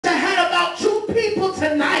people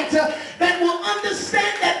tonight that will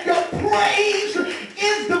understand that your praise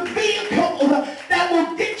is the vehicle that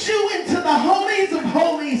will get you into the holies of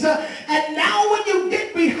holies. And now when you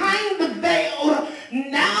get behind the veil,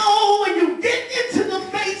 now when you get into the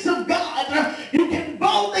face of God, you can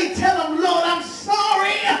boldly tell him, Lord, I'm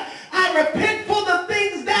sorry. I repent for the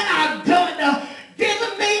things that I've done.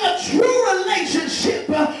 Giving me a true relationship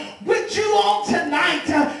with you all tonight.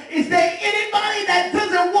 Is there anybody that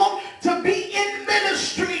doesn't want to be in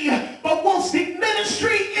ministry but wants the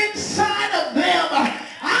ministry inside of them?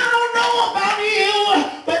 I don't know about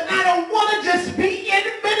you, but I don't want to just be in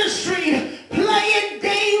ministry playing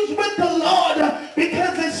games with the Lord,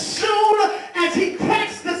 because as soon as he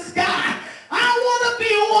cracks the sky, I want to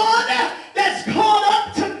be one that's caught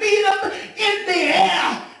up to meet him in the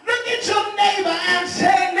air. Look at your neighbor and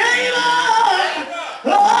say, neighbor,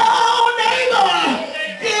 oh neighbor,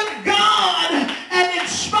 give God an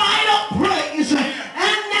inspired praise.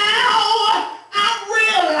 And now I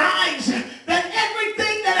realize that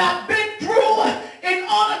everything that I've been through in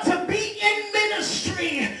order to be in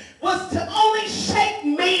ministry was to only shake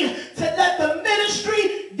me, to let the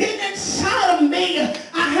ministry get inside of me.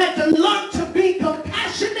 I had to learn to be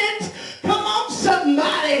compassionate. Come on,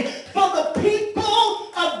 somebody, for the people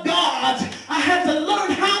of God. I had to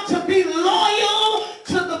learn how to be loyal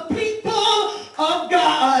to the people of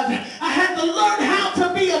God. I had to learn how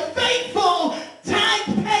to be a faithful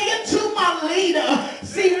tithe payer to my leader.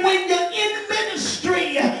 See, when you're in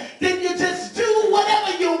ministry, then you just do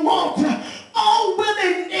whatever you want, all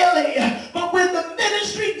willy-nilly. But when the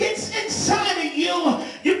ministry gets inside of you,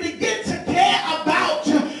 you begin to care about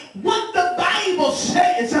what the Bible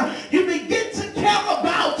says. You begin to care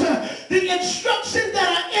about the instructions that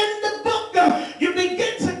are in the book. You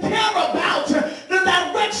begin to care about the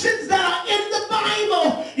directions that are in the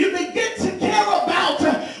Bible. You begin to care about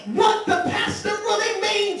what the pastor really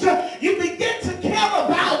means. You begin to care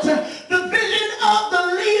about the vision of the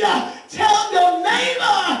leader. Tell your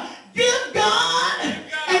neighbor, give God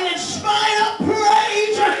an inspired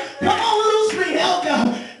praise. Come on, loose me, Helga.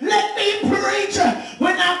 Let me preach.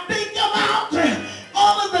 When I think about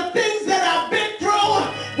all of the things that I've been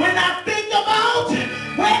through, when I think about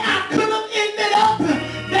where I could have ended up,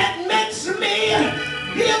 that makes me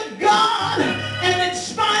give God an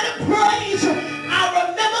inspired praise. I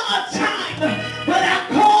remember a time when I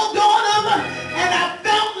called on him and I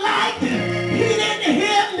felt like he didn't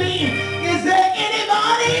hear me. Is there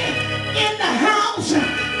anybody in the house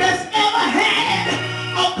that's ever had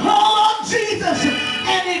a call on Jesus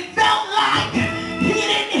and it felt like he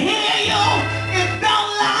didn't hear you? It felt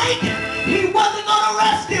like he wasn't going to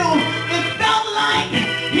rescue. It felt like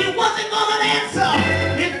he wasn't going to answer.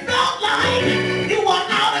 It felt like you were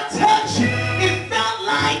out of touch. It felt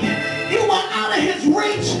like you were out of his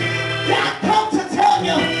reach. God come to tell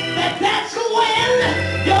you that that's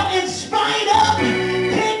when your inspired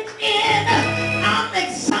kicked in. I'm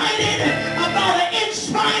excited about an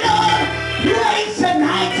inspired praise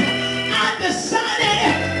tonight. I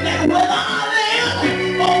decided that whether I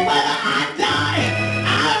live or whether I die,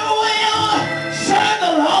 I will serve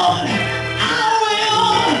the Lord. I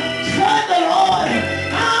will serve the Lord.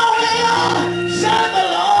 I will serve the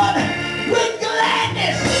Lord with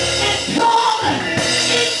gladness and come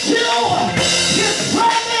into his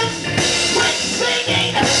presence with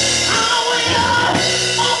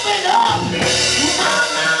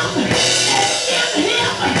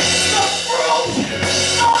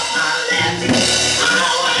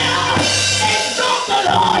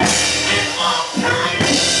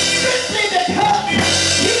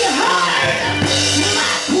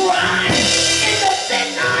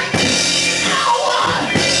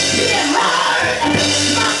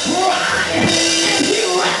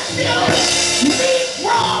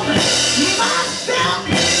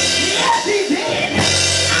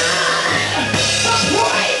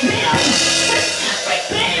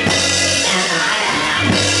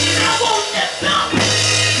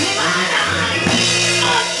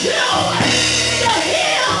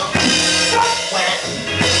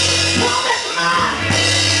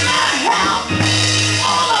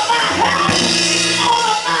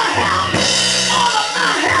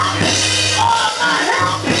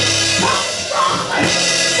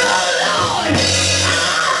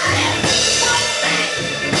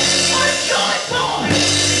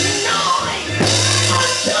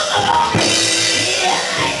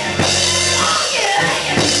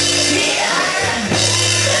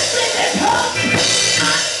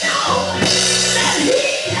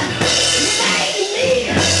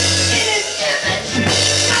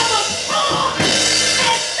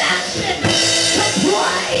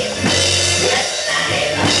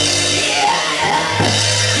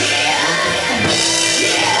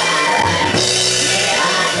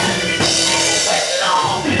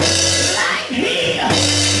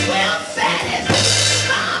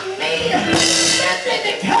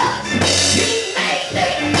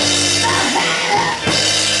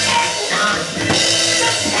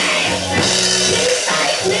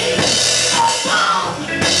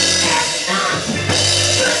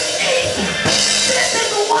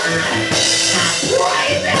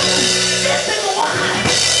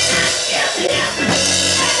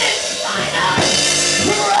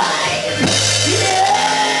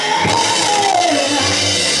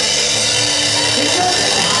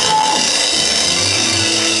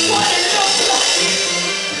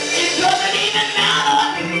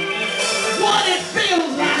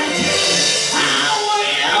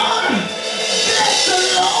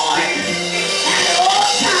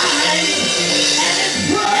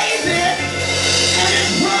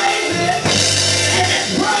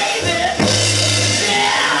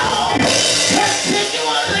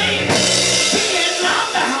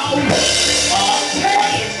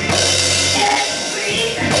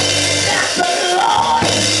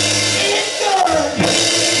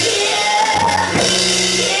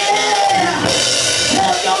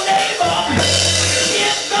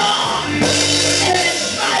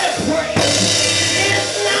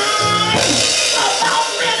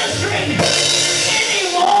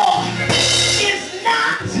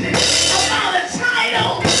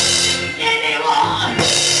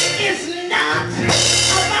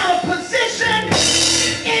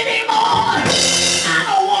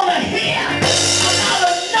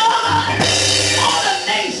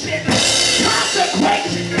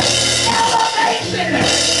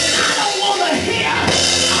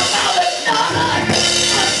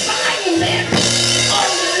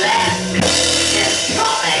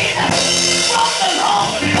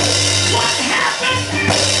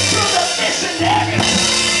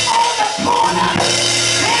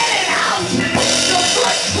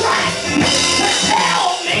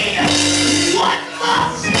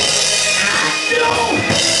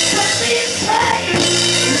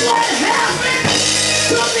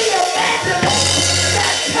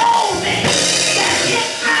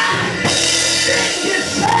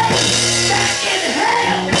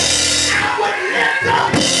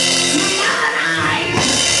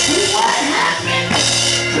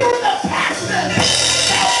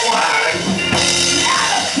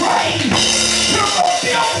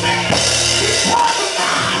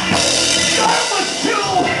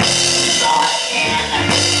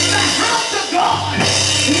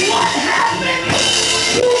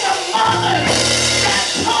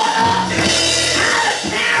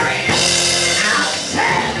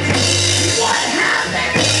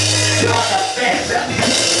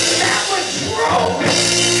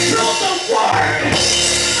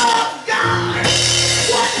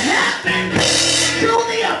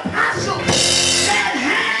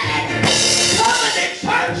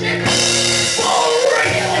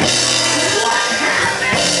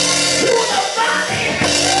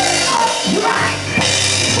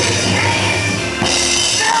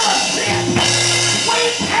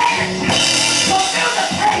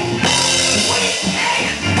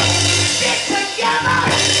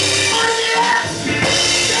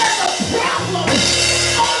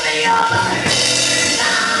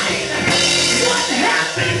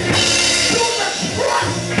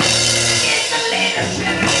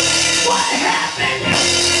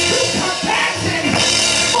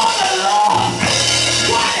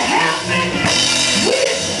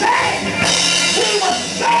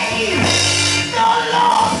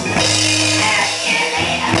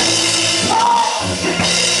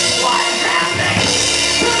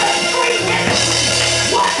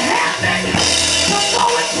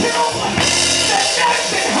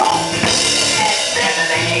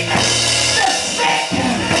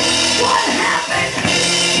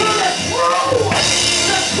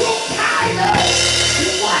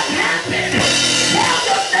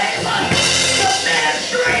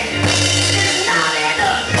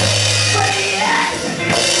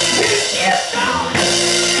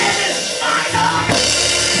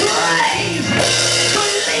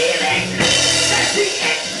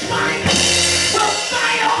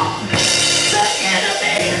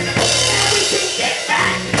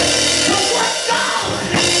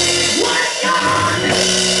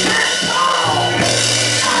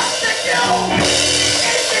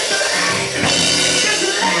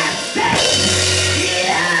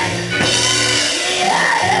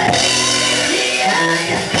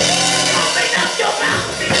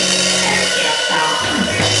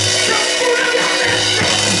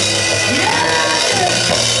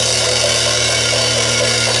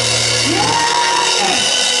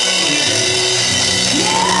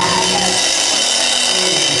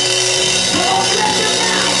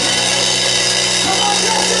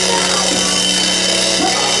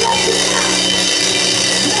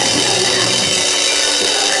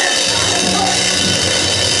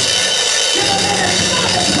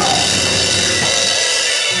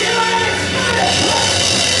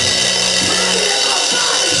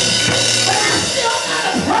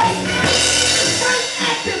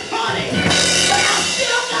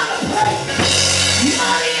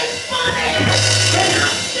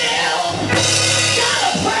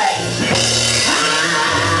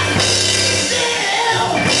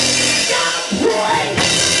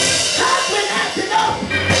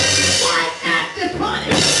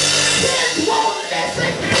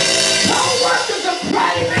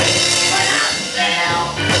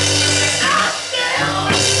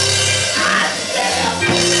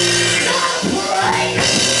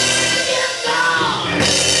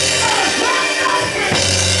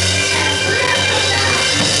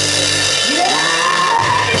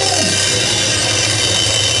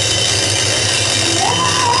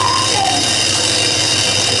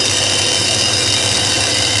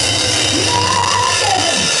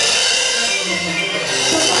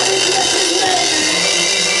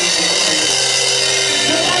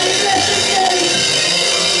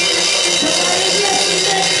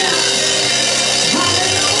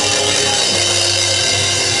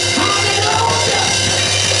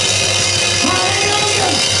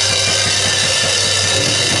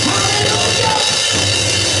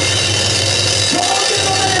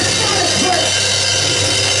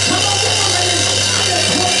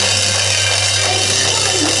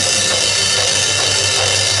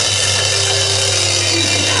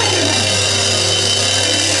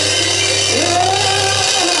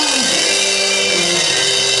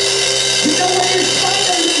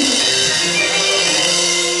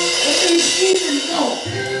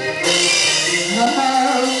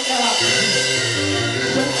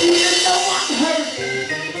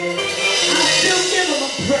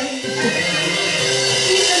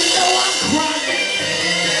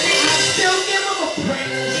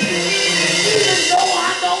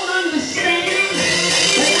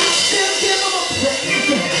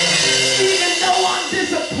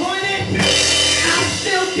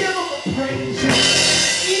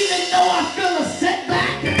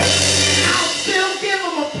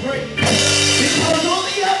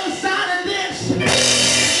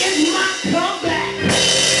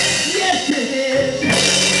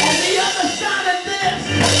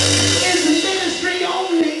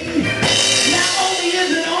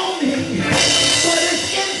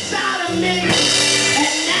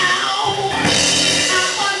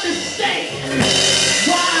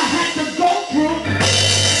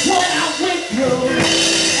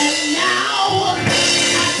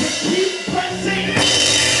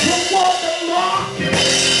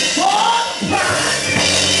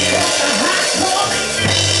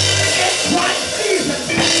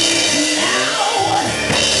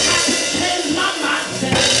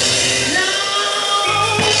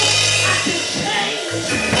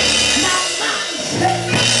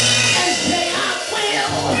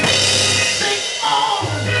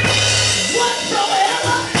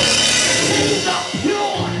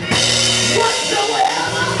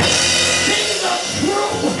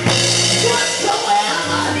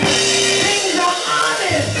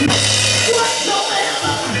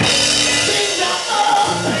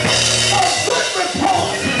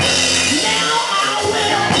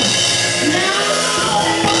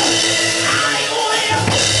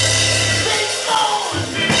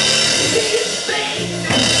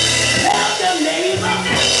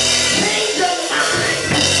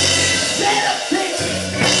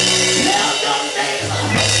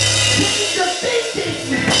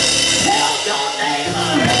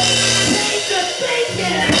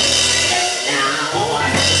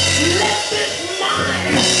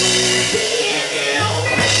be in you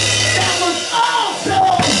that was also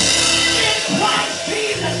in Christ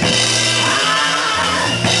Jesus.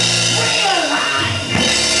 I realize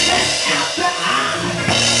that after I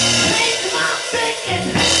change my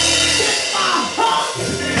thinking, that my heart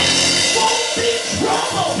won't be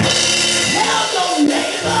troubled. Tell your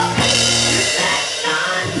neighbor, let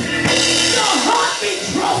none your heart be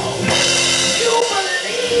troubled. You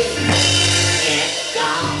believe in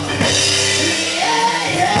God.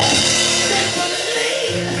 Yeah, yeah. Then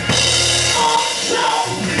believe also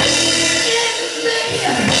in me.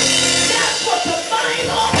 That's what the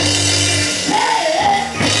Bible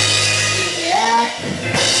says. Yeah.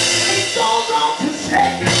 It goes on to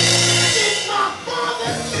say, in my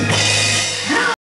Father's